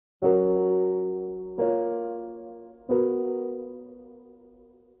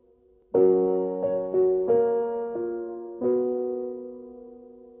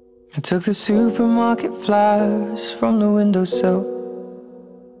took the supermarket flowers from the windowsill.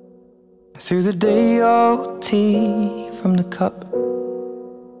 I threw the day old tea from the cup.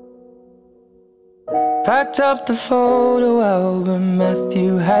 Packed up the photo album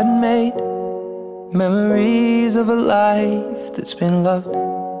Matthew had made, memories of a life that's been loved.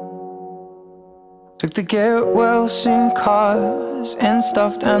 Took the get well soon cars and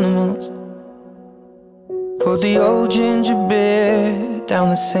stuffed animals. Poured the old ginger beer down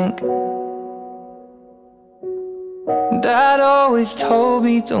the sink. Dad always told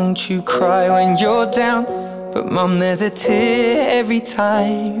me, don't you cry when you're down, but Mum, there's a tear every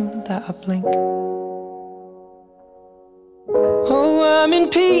time that I blink. Oh, I'm in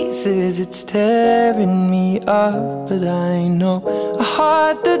pieces, it's tearing me up, but I know a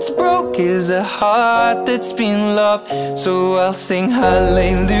heart that's broke is a heart that's been loved. So I'll sing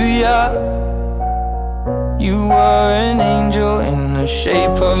hallelujah. You were an angel in the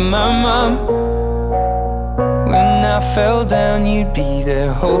shape of my mum. When I fell down, you'd be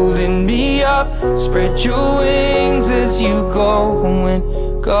there holding me up. Spread your wings as you go, and when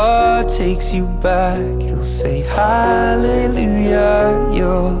God takes you back, He'll say hallelujah,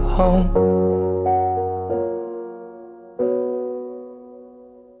 you're home.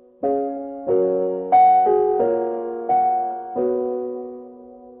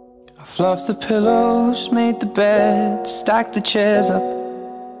 I fluffed the pillows, made the bed, stacked the chairs up,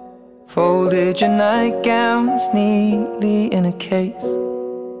 folded your nightgowns neatly in a case.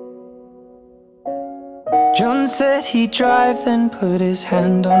 John said he'd drive, then put his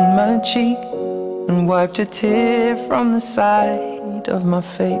hand on my cheek and wiped a tear from the side of my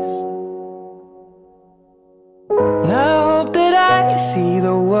face. And I hope that I see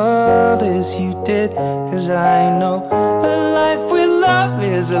the world as you did, 'cause I know a life with love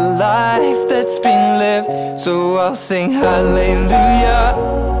is a life that's been lived. So I'll sing hallelujah.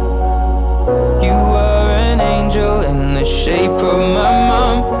 You were an angel in the shape of my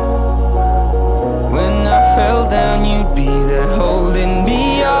mum. When I fell down, you'd be there holding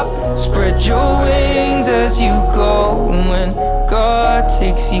me up. Spread your wings as you go, and when God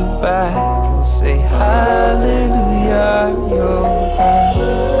takes you back, He'll say hallelujah, you're home.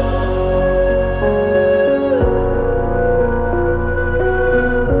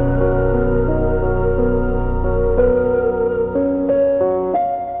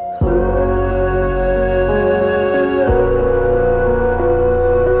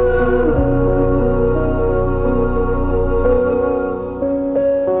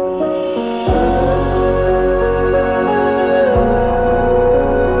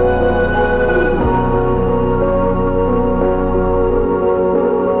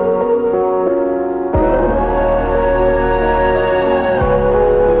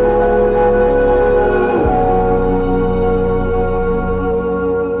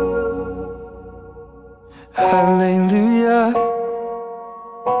 Hallelujah.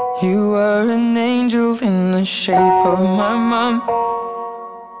 You were an angel in the shape of my mum.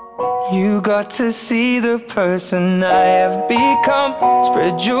 You got to see the person I have become.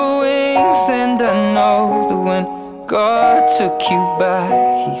 Spread your wings, and I know that when God took you back,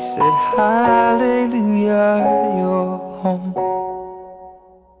 He said hallelujah.